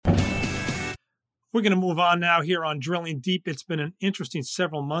We're going to move on now here on Drilling Deep. It's been an interesting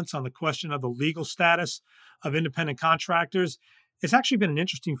several months on the question of the legal status of independent contractors. It's actually been an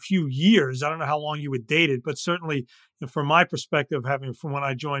interesting few years. I don't know how long you would date it, but certainly from my perspective, having from when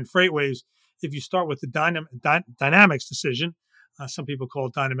I joined FreightWaves, if you start with the Dynamics decision, some people call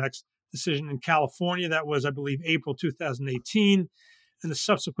it Dynamics decision in California, that was, I believe, April 2018, and the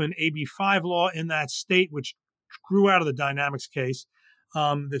subsequent AB5 law in that state, which grew out of the Dynamics case.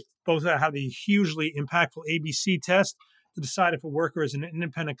 That both have the hugely impactful ABC test to decide if a worker is an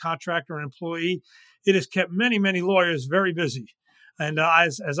independent contractor or employee. It has kept many, many lawyers very busy. And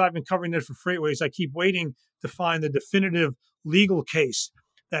as I've been covering this for FreightWaves, I keep waiting to find the definitive legal case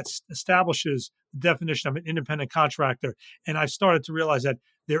that establishes the definition of an independent contractor. And I've started to realize that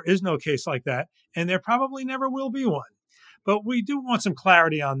there is no case like that, and there probably never will be one. But we do want some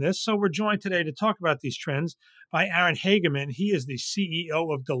clarity on this. So we're joined today to talk about these trends by Aaron Hageman. He is the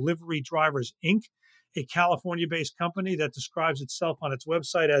CEO of Delivery Drivers, Inc., a California-based company that describes itself on its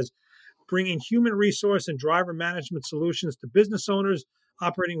website as bringing human resource and driver management solutions to business owners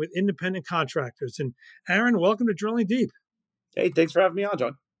operating with independent contractors. And Aaron, welcome to Drilling Deep. Hey, thanks for having me on,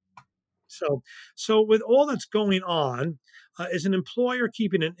 John. So with all that's going on, is an employer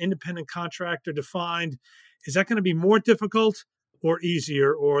keeping an independent contractor defined? Is that going to be more difficult or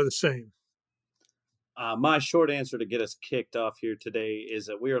easier or the same? My short answer to get us kicked off here today is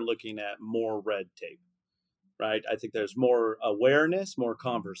that we are looking at more red tape, right? I think there's more awareness, more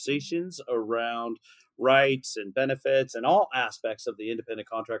conversations around rights and benefits and all aspects of the independent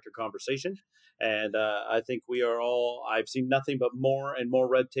contractor conversation. And I think I've seen nothing but more and more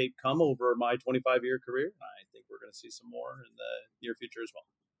red tape come over my 25-year career. I think we're going to see some more in the near future as well.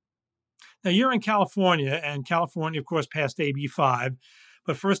 Now, you're in California, and California, of course, passed AB5,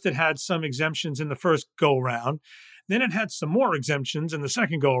 but first it had some exemptions in the first go-around. Then it had some more exemptions in the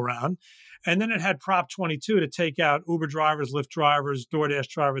second go-around. And then it had Prop 22 to take out Uber drivers, Lyft drivers, DoorDash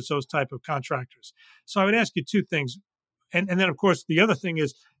drivers, those type of contractors. So I would ask you two things. And then, of course, the other thing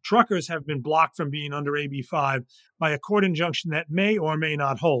is truckers have been blocked from being under AB5 by a court injunction that may or may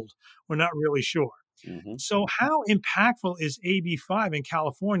not hold. We're not really sure. Mm-hmm. So how impactful is AB5 in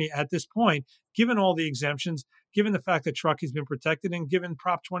California at this point, given all the exemptions, given the fact that trucking has been protected, and given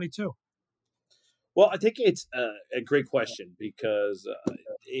Prop 22? Well, I think it's a great question because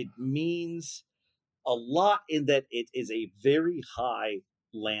it means a lot in that it is a very high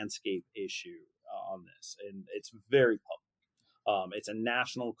landscape issue on this, and it's very public. It's a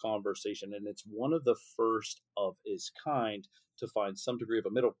national conversation, and it's one of the first of its kind to find some degree of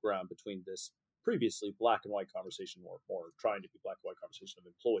a middle ground between this previously black and white conversation, or trying to be black and white conversation of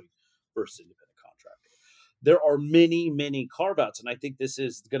employee versus independent contractor. There are many, many carve-outs, and I think this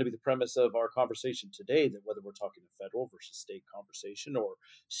is going to be the premise of our conversation today, that whether we're talking a federal versus state conversation or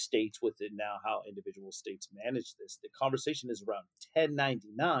states within now how individual states manage this, the conversation is around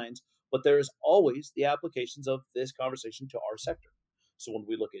 1099s, but there is always the applications of this conversation to our sector. So when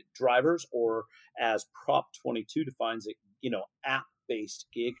we look at drivers, or as Prop 22 defines it, app-based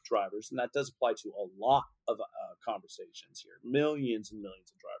gig drivers, and that does apply to a lot of conversations here, millions and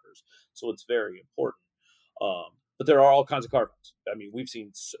millions of drivers. So it's very important. But there are all kinds of carve-outs. I mean, we've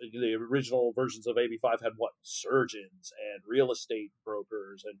seen the original versions of AB5 had surgeons and real estate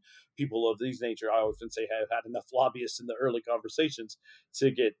brokers and people of these nature. I often say have had enough lobbyists in the early conversations to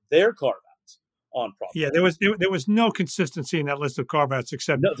get their carve-outs on Prop. Yeah, there was no consistency in that list of carve-outs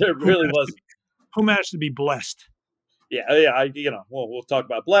except no, there really wasn't. Who managed to be blessed? Yeah. We'll talk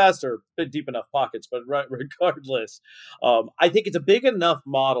about blast or deep enough pockets, but regardless, I think it's a big enough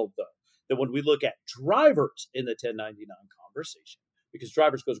model though, that when we look at drivers in the 1099 conversation, because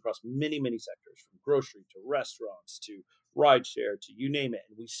drivers goes across many, many sectors, from grocery to restaurants to rideshare to you name it,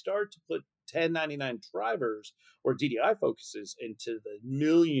 and we start to put 1099 drivers or DDI focuses into the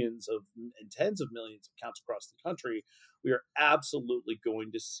millions of and tens of millions of accounts across the country, we are absolutely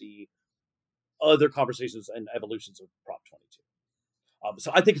going to see other conversations and evolutions of Prop 22.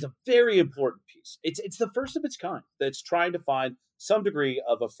 So I think it's a very important piece. It's the first of its kind that's trying to find some degree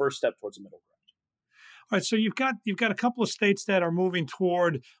of a first step towards a middle ground. All right, so you've got a couple of states that are moving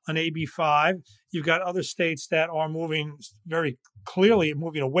toward an AB5. You've got other states that are moving very clearly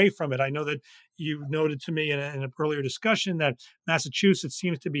away from it. I know that you noted to me in an earlier discussion that Massachusetts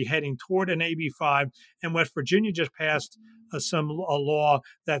seems to be heading toward an AB5, and West Virginia just passed a law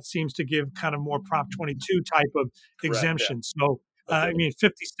that seems to give kind of more Prop 22 type of exemption. Yeah. So, I mean,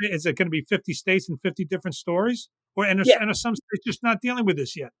 50 is it going to be 50 states and 50 different stories? And are some states just not dealing with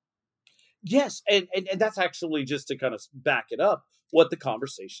this yet? Yes, and that's actually, just to kind of back it up, what the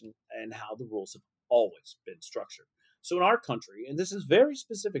conversation and how the rules have always been structured. So in our country, and this is very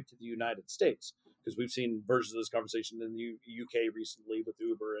specific to the United States, because we've seen versions of this conversation in the UK recently with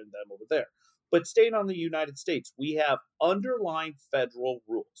Uber and them over there. But staying on the United States, we have underlying federal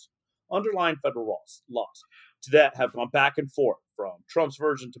laws that have gone back and forth from Trump's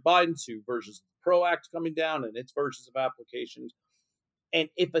version to Biden to versions of the PRO Act coming down and its versions of applications. And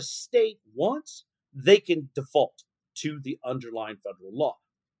if a state wants, they can default to the underlying federal law.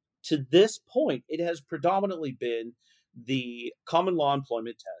 To this point, it has predominantly been the common law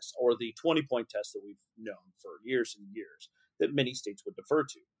employment test, or the 20-point test that we've known for years and years, that many states would defer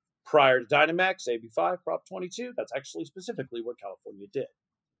to. Prior to Dynamax, AB5, Prop 22, that's actually specifically what California did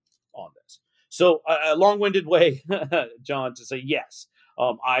on this. So a long-winded way, John, to say yes.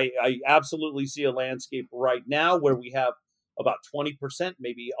 I absolutely see a landscape right now where we have about 20%,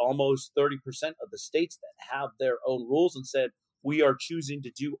 maybe almost 30% of the states that have their own rules and said, we are choosing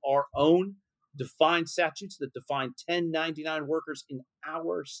to do our own defined statutes that define 1099 workers in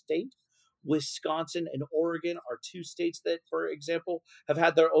our state. Wisconsin and Oregon are two states that, for example, have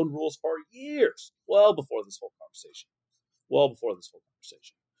had their own rules for years, well before this whole conversation.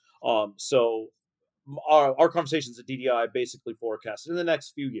 So our conversations at DDI basically forecasted in the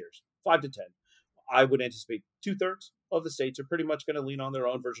next few years, 5 to 10, I would anticipate 2/3 of the states are pretty much going to lean on their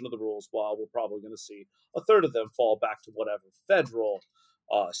own version of the rules, while we're probably going to see a third of them fall back to whatever federal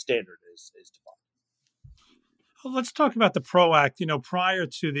standard is defined. Well, let's talk about the PRO Act.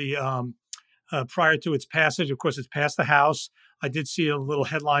 Prior to its passage, of course, it's passed the House. I did see a little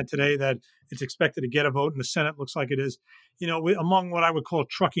headline today that it's expected to get a vote in the Senate. Looks like it is. Among what I would call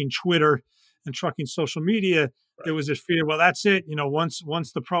trucking Twitter and trucking social media, Right. There was this fear. Well, that's it.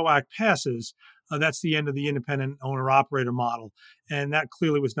 Once the PRO Act passes, that's the end of the independent owner-operator model, and that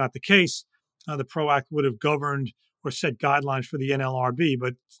clearly was not the case. The PRO Act would have governed or set guidelines for the NLRB,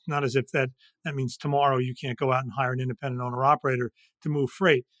 but it's not as if that means tomorrow you can't go out and hire an independent owner-operator to move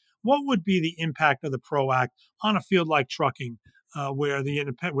freight. What would be the impact of the PRO Act on a field like trucking,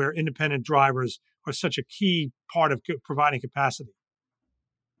 where independent drivers are such a key part of providing capacity?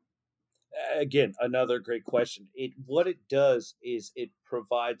 Again, another great question. What it does is it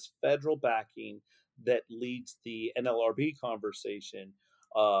provides federal backing that leads the NLRB conversation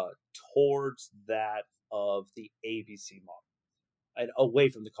uh, towards that of the ABC model and away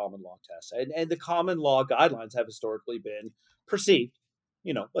from the common law test. And the common law guidelines have historically been perceived,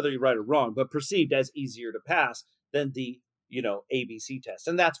 whether you're right or wrong, but perceived as easier to pass than the ABC test.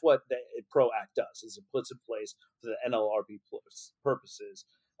 And that's what the PRO Act does, is it puts in place for the NLRB purposes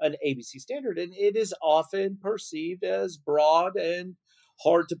an ABC standard. And it is often perceived as broad and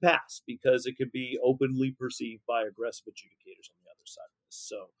hard to pass because it could be openly perceived by aggressive adjudicators on the other side of this.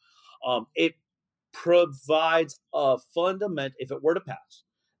 So it provides a fundament, if it were to pass,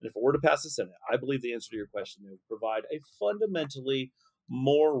 and if it were to pass the Senate, I believe the answer to your question, it would provide a fundamentally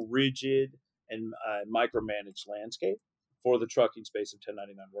more rigid and micromanaged landscape for the trucking space of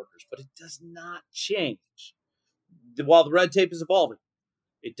 1099 workers. But it does not change. While the red tape is evolving,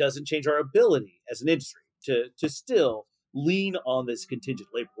 it doesn't change our ability as an industry to still lean on this contingent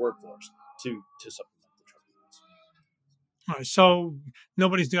labor workforce to supplement the trucking needs. All right, so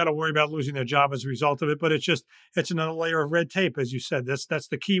nobody's got to worry about losing their job as a result of it, but it's another layer of red tape, as you said. That's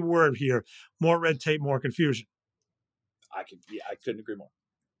the key word here: more red tape, more confusion. I couldn't agree more.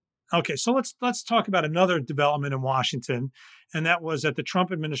 Okay, so let's talk about another development in Washington, and that was that the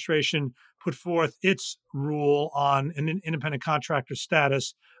Trump administration put forth its rule on an independent contractor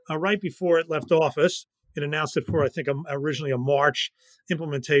status right before it left office. It announced it for, I think, originally a March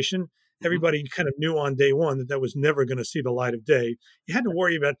implementation. Everybody kind of knew on day one that was never going to see the light of day. You had to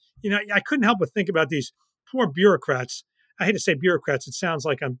worry about, I couldn't help but think about these poor bureaucrats. I hate to say bureaucrats. It sounds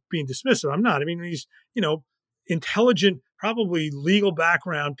like I'm being dismissive. I'm not. I mean, these, intelligent, probably legal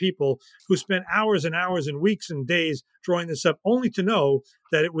background people who spent hours and hours and weeks and days drawing this up only to know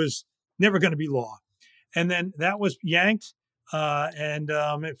that it was never going to be law. And then that was yanked. And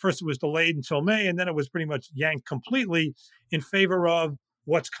at first it was delayed until May, and then it was pretty much yanked completely in favor of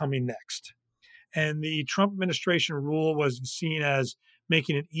what's coming next. And the Trump administration rule was seen as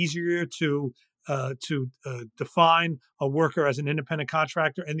making it easier to define a worker as an independent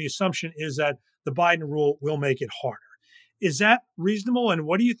contractor. And the assumption is that the Biden rule will make it harder. Is that reasonable? And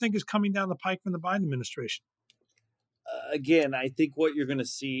what do you think is coming down the pike from the Biden administration? Again, I think what you're going to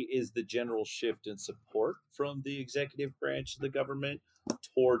see is the general shift in support from the executive branch of the government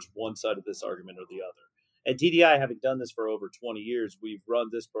towards one side of this argument or the other. At DDI, having done this for over 20 years, we've run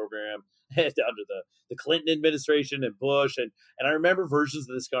this program under the Clinton administration and Bush. And I remember versions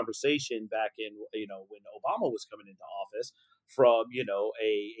of this conversation back in, when Obama was coming into office from,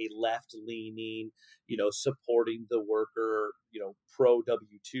 a left leaning, supporting the worker, pro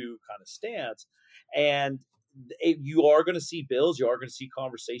W-2 kind of stance. And you are going to see bills, you are going to see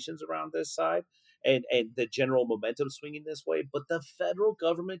conversations around this side, and the general momentum swinging this way. But the federal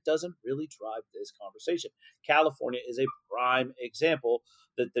government doesn't really drive this conversation. California is a prime example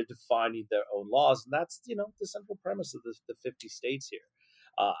that they're defining their own laws, and that's the central premise of the 50 states here.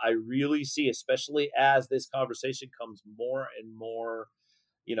 I really see, especially as this conversation comes more and more,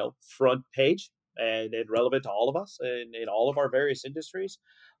 front page and relevant to all of us in all of our various industries,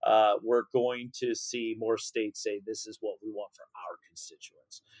 we're going to see more states say this is what we want for our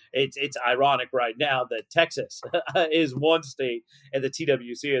constituents. It's ironic right now that Texas is one state and the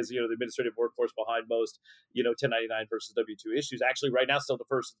TWC is, the administrative workforce behind most, 1099 versus W-2 issues. Actually, right now, still the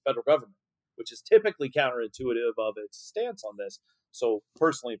first federal government, which is typically counterintuitive of its stance on this. So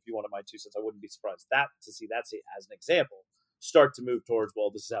personally, if you wanted my 2 cents, I wouldn't be surprised to see that state as an example start to move towards,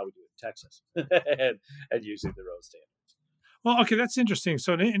 well, this is how we do it in Texas, and using their own standards. Well, okay, that's interesting.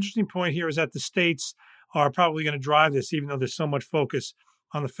 So an interesting point here is that the states are probably going to drive this, even though there's so much focus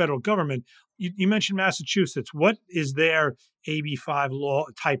on the federal government. You mentioned Massachusetts. What is their AB5 law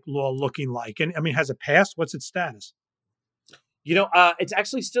type law looking like? And I mean, has it passed? What's its status? It's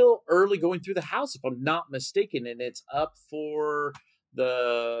actually still early going through the House, if I'm not mistaken, and it's up for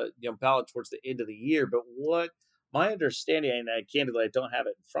the ballot towards the end of the year. But what my understanding, and candidly, I don't have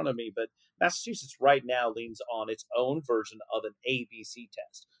it in front of me, but Massachusetts right now leans on its own version of an ABC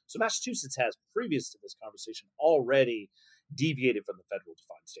test. So Massachusetts has, previous to this conversation, already deviated from the federal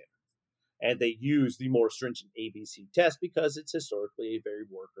defined standard. And they use the more stringent ABC test because it's historically a very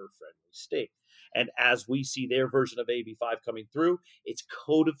worker-friendly state. And as we see their version of AB5 coming through, it's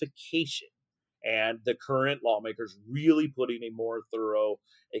codification. And the current lawmakers really putting a more thorough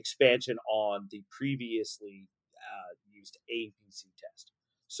expansion on the previously used ABC test.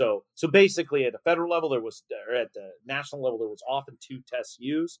 So basically, at the federal level, or at the national level, there was often 2 tests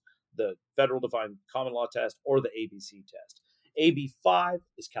used: the federal defined common law test or the ABC test. AB5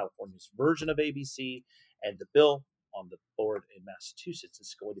 is California's version of ABC, and the bill on the board in Massachusetts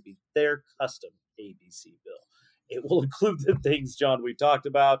is going to be their custom ABC bill. It will include the things, John, we talked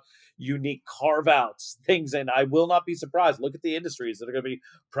about, unique carve-outs, things, and I will not be surprised. Look at the industries that are going to be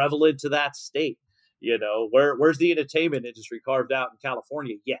prevalent to that state. Where's the entertainment industry carved out in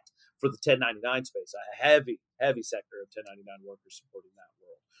California yet for the 1099 space? A heavy, heavy sector of 1099 workers supporting that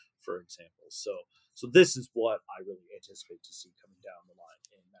world, for example. So this is what I really anticipate to see coming down the line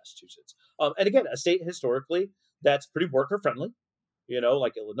in Massachusetts. And again, a state historically that's pretty worker friendly,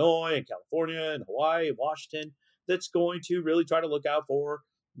 like Illinois and California and Hawaii, Washington, that's going to really try to look out for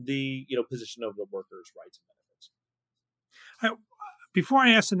the position of the workers' rights and benefits. Before I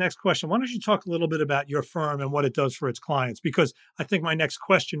ask the next question, why don't you talk a little bit about your firm and what it does for its clients? Because I think my next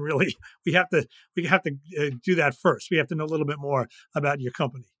question really we have to do that first. We have to know a little bit more about your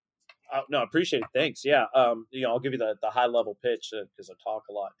company. No, I appreciate it. Thanks. Yeah. I'll give you the high level pitch because I talk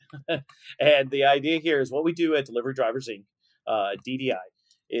a lot. And the idea here is what we do at Delivery Drivers Inc., DDI,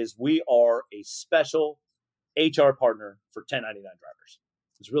 is we are a special HR partner for 1099 drivers.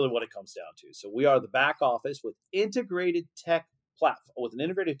 It's really what it comes down to. So we are the back office with an integrated tech platform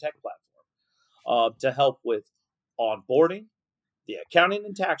to help with onboarding, the accounting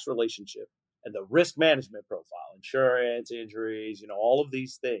and tax relationship, and the risk management profile, insurance, injuries, all of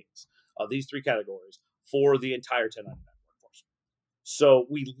these things, these 3 categories for the entire 1099 workforce. So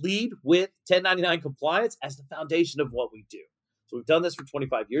we lead with 1099 compliance as the foundation of what we do. So we've done this for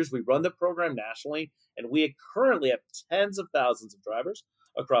 25 years. We run the program nationally, and we currently have tens of thousands of drivers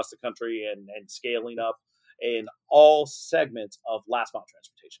across the country and scaling up in all segments of last mile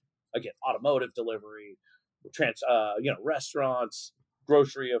transportation. Again, automotive delivery, restaurants,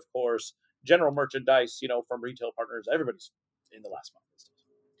 grocery, of course, general merchandise, from retail partners. Everybody's in the last mile business.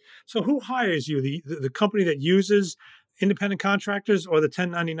 So who hires you? The company that uses independent contractors or the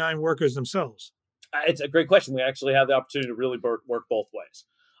 1099 workers themselves? It's a great question. We actually have the opportunity to really work both ways.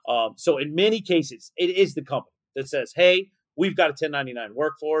 So in many cases, it is the company that says, hey, we've got a 1099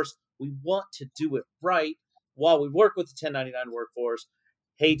 workforce. We want to do it right while we work with the 1099 workforce.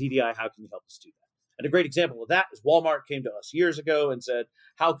 Hey, DDI, how can you help us do that? And a great example of that is Walmart came to us years ago and said,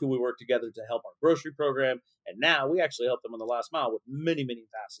 how can we work together to help our grocery program? And now we actually help them on the last mile with many, many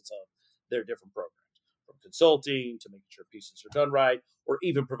facets of their different programs, from consulting to making sure pieces are done right, or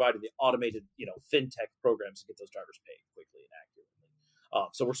even providing the automated, fintech programs to get those drivers paid quickly and accurately.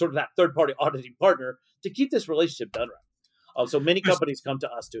 So we're sort of that third-party auditing partner to keep this relationship done right. So many companies come to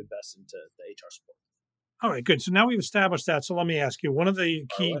us to invest into the HR support. All right, good. So now we've established that. So let me ask you, one of the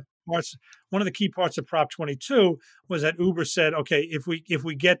key parts one of the key parts of Prop 22 was that Uber said, okay, if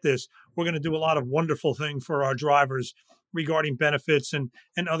we get this, we're going to do a lot of wonderful things for our drivers regarding benefits and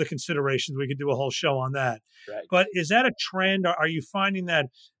other considerations. We could do a whole show on that. Right. But is that a trend? Are you finding that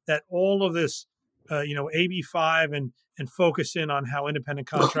all of this, AB5 and focus in on how independent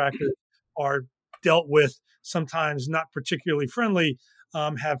contractors are dealt with, sometimes not particularly friendly,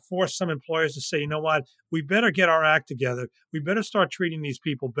 have forced some employers to say, you know what, we better get our act together. We better start treating these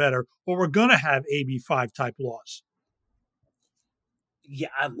people better, or we're going to have AB5 type laws. Yeah,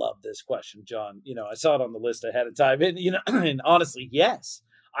 I love this question, John. I saw it on the list ahead of time, and and honestly, yes,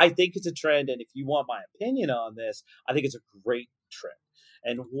 I think it's a trend. And if you want my opinion on this, I think it's a great trend.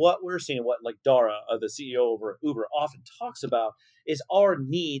 And what we're seeing, what like Dara, the CEO over at Uber, often talks about, is our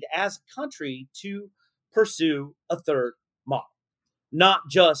need as a country to pursue a third model, not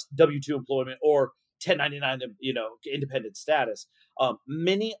just W-2 employment or 1099, independent status.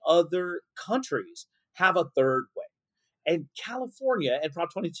 Many other countries have a third way. And California and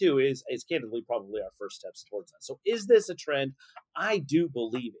Prop 22 is candidly probably our first steps towards that. So is this a trend? I do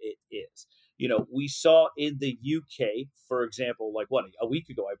believe it is. We saw in the UK, for example, like a week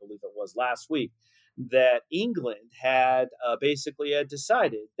ago, I believe it was last week, that England had basically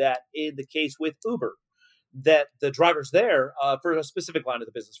decided that in the case with Uber, that the drivers there for a specific line of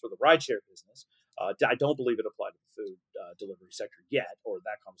the business, for the rideshare business, I don't believe it applied to the food delivery sector yet, or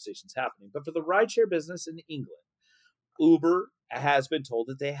that conversation's happening. But for the rideshare business in England, Uber has been told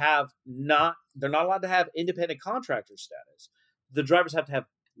that they're not allowed to have independent contractor status. The drivers have to have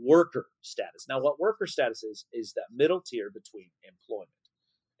worker status. Now, what worker status is that middle tier between employment.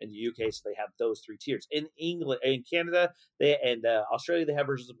 In the UK, so they have those three tiers. In England, in Canada, and Australia, they have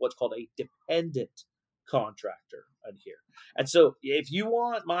versions of what's called a dependent contractor on here. And so, if you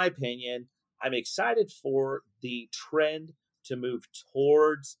want my opinion, I'm excited for the trend to move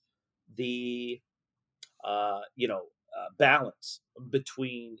towards the balance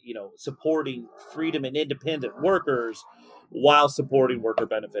between supporting freedom and independent workers while supporting worker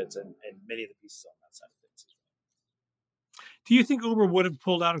benefits and many of the pieces on that side of things. Do you think Uber would have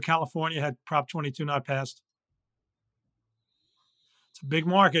pulled out in California had Prop 22 not passed? It's a big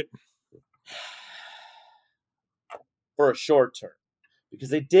market. For a short term, because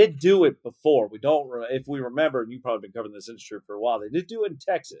they did do it before. If we remember, and you've probably been covering this industry for a while, they did do it in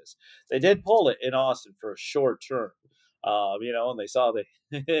Texas. They did pull it in Austin for a short term. And they saw that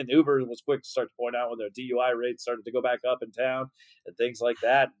and Uber was quick to start to point out when their DUI rates started to go back up in town and things like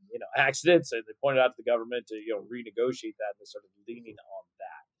that, accidents, and they pointed out to the government to, renegotiate that, and they started leaning on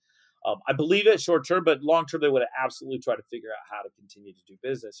that. I believe it short term, but long term, they would have absolutely tried to figure out how to continue to do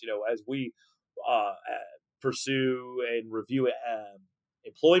business. As we pursue and review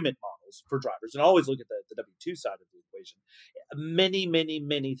employment models for drivers and always look at the W-2 side of the equation, many, many,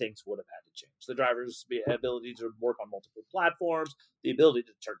 many things would have had to change. The driver's ability to work on multiple platforms, the ability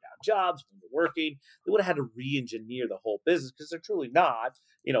to turn down jobs when they're working. They would have had to re-engineer the whole business because they're truly not,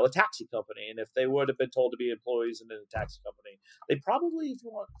 a taxi company. And if they would have been told to be employees in a taxi company, they probably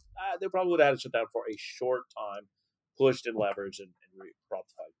would have had to shut down for a short time, pushed and leveraged and brought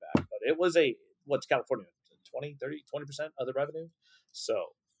the fight back. But it was what's California? 20, 30, 20% of the revenue. So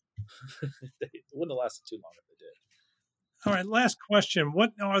it wouldn't have lasted too long if they did. All right, last question.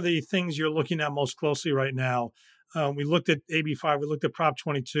 What are the things you're looking at most closely right now? We looked at AB5, we looked at Prop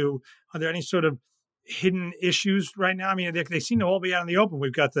 22. Are there any sort of hidden issues right now? I mean, they seem to all be out in the open.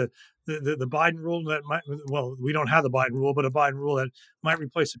 We've got the Biden rule that we don't have the Biden rule, but a Biden rule that might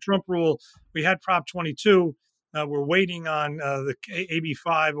replace the Trump rule. We had Prop 22. We're waiting on the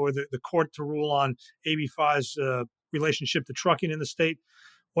AB5 or the court to rule on AB5's relationship to trucking in the state.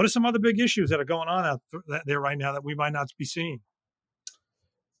 What are some other big issues that are going on out there right now that we might not be seeing?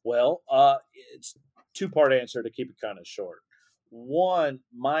 Well, it's two-part answer to keep it kind of short. One,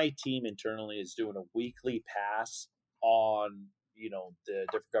 my team internally is doing a weekly pass on the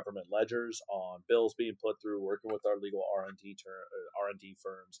different government ledgers, on bills being put through, working with our legal R&D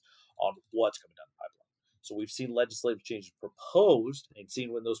firms on what's coming down the pipeline. So we've seen legislative changes proposed and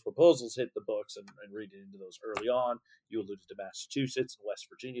seen when those proposals hit the books and reading into those early on. You alluded to Massachusetts and West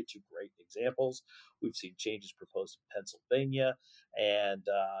Virginia, two great examples. We've seen changes proposed in Pennsylvania and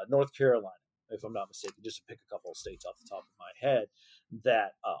North Carolina, if I'm not mistaken, just to pick a couple of states off the top of my head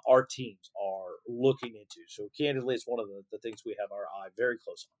that our teams are looking into. So candidly, it's one of the things we have our eye very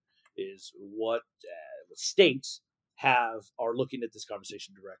close on is what states are looking at this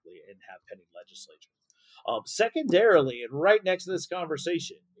conversation directly and have pending legislation. Secondarily, and right next to this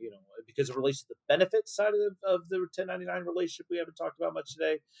conversation, because it relates to the benefits side of the 1099 relationship we haven't talked about much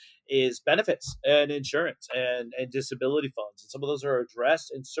today, is benefits and insurance and disability funds. And some of those are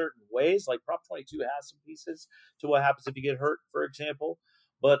addressed in certain ways, like Prop 22 has some pieces to what happens if you get hurt, for example.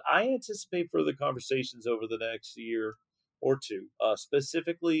 But I anticipate further conversations over the next year or two,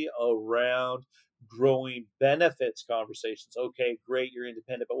 specifically around growing benefits conversations. Okay, great, you're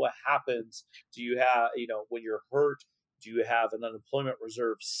independent, but what happens? Do you have, when you're hurt, do you have an unemployment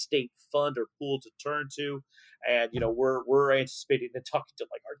reserve state fund or pool to turn to? And we're anticipating and talking to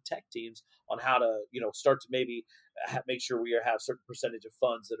like our tech teams on how to start to maybe make sure we have certain percentage of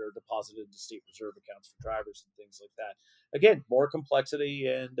funds that are deposited into state reserve accounts for drivers and things like that. Again, more complexity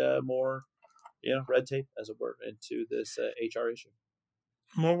and more red tape, as it were, into this HR issue.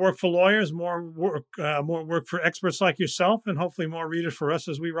 More work for lawyers, more work for experts like yourself, and hopefully more readers for us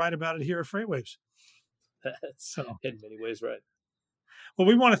as we write about it here at Freightwaves. That's in many ways right. Well,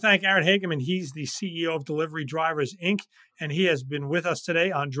 we want to thank Aaron Hageman. He's the CEO of Delivery Drivers, Inc., and he has been with us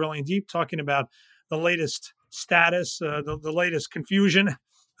today on Drilling Deep, talking about the latest status, the latest confusion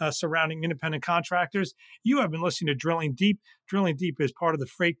surrounding independent contractors. You have been listening to Drilling Deep. Drilling Deep is part of the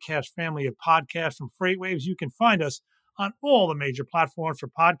Freightcast family of podcasts from Freightwaves. You can find us on all the major platforms for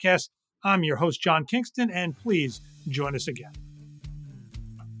podcasts. I'm your host, John Kingston, and please join us again.